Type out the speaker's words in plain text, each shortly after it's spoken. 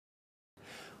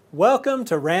Welcome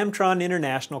to Ramtron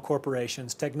International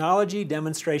Corporation's Technology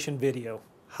Demonstration Video.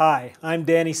 Hi, I'm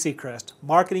Danny Seacrest,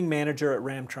 Marketing Manager at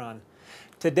Ramtron.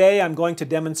 Today I'm going to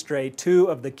demonstrate two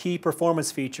of the key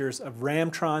performance features of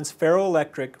Ramtron's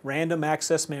ferroelectric random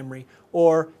access memory,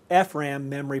 or EEPROM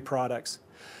memory products.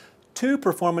 Two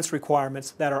performance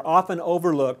requirements that are often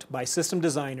overlooked by system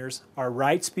designers are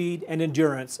write speed and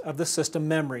endurance of the system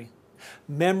memory.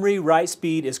 Memory write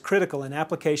speed is critical in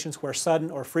applications where sudden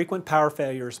or frequent power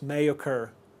failures may occur.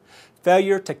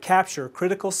 Failure to capture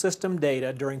critical system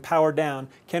data during power down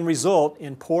can result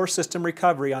in poor system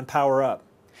recovery on power up.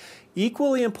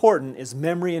 Equally important is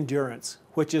memory endurance,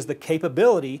 which is the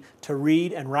capability to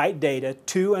read and write data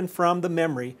to and from the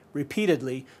memory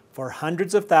repeatedly for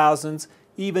hundreds of thousands,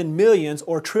 even millions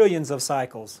or trillions of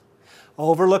cycles.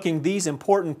 Overlooking these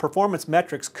important performance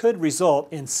metrics could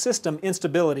result in system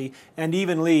instability and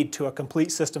even lead to a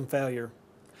complete system failure.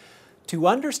 To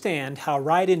understand how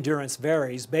write endurance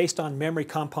varies based on memory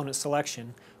component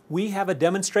selection, we have a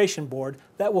demonstration board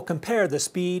that will compare the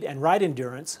speed and write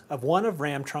endurance of one of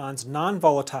Ramtron's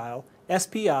non-volatile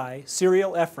SPI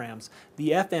serial EEPROMs,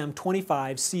 the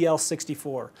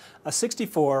FM25CL64, a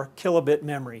 64 kilobit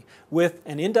memory with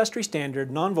an industry standard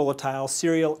non-volatile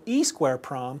serial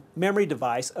EEPROM memory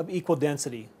device of equal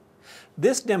density.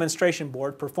 This demonstration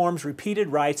board performs repeated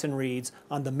writes and reads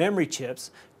on the memory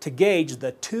chips to gauge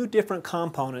the two different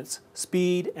components,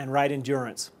 speed and write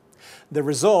endurance. The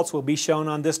results will be shown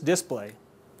on this display.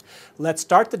 Let's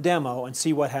start the demo and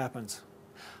see what happens.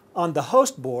 On the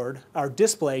host board, our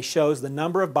display shows the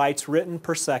number of bytes written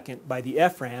per second by the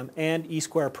EEPROM and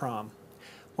EEPROM.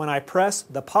 When I press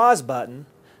the pause button,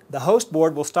 the host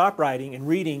board will stop writing and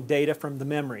reading data from the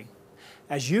memory.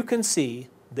 As you can see,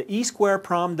 the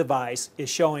EEPROM device is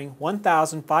showing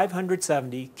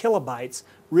 1,570 kilobytes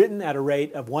written at a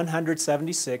rate of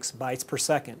 176 bytes per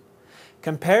second.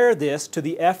 Compare this to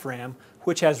the EEPROM,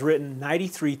 which has written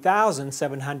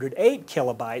 93,708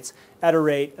 kilobytes at a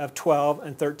rate of 12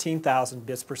 and 13,000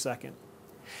 bits per second.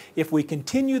 If we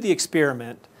continue the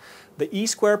experiment, the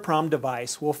EEPROM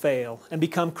device will fail and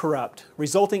become corrupt,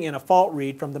 resulting in a fault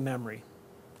read from the memory.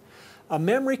 A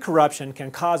memory corruption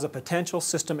can cause a potential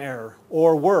system error,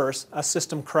 or worse, a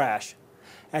system crash.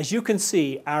 As you can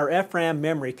see, our EEPROM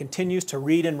memory continues to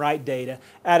read and write data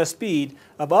at a speed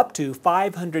of up to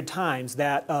 500 times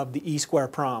that of the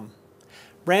EEPROM.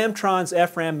 Ramtron's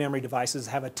EEPROM memory devices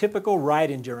have a typical write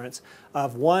endurance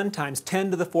of 1 times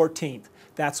 10 to the 14th.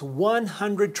 That's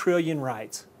 100 trillion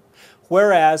writes.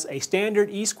 Whereas a standard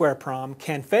EEPROM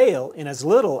can fail in as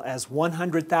little as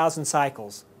 100,000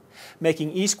 cycles,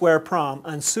 making EEPROM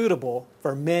unsuitable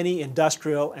for many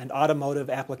industrial and automotive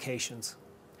applications.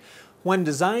 When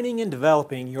designing and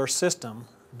developing your system,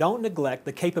 don't neglect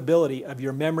the capability of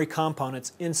your memory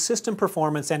components in system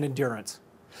performance and endurance.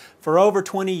 For over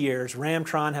 20 years,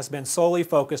 Ramtron has been solely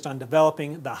focused on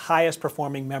developing the highest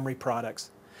performing memory products.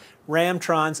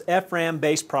 Ramtron's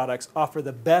EEPROM-based products offer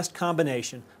the best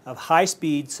combination of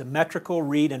high-speed, symmetrical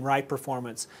read and write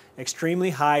performance, extremely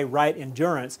high write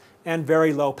endurance, and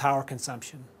very low power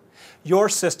consumption. Your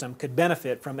system could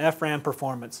benefit from EEPROM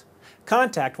performance.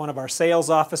 Contact one of our sales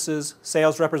offices,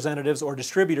 sales representatives, or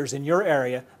distributors in your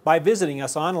area by visiting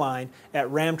us online at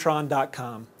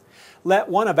ramtron.com. Let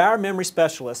one of our memory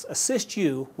specialists assist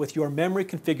you with your memory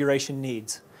configuration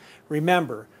needs.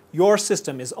 Remember, your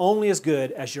system is only as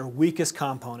good as your weakest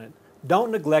component.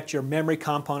 Don't neglect your memory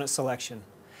component selection.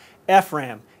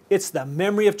 EEPROM, it's the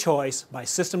memory of choice by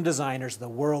system designers the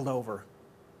world over.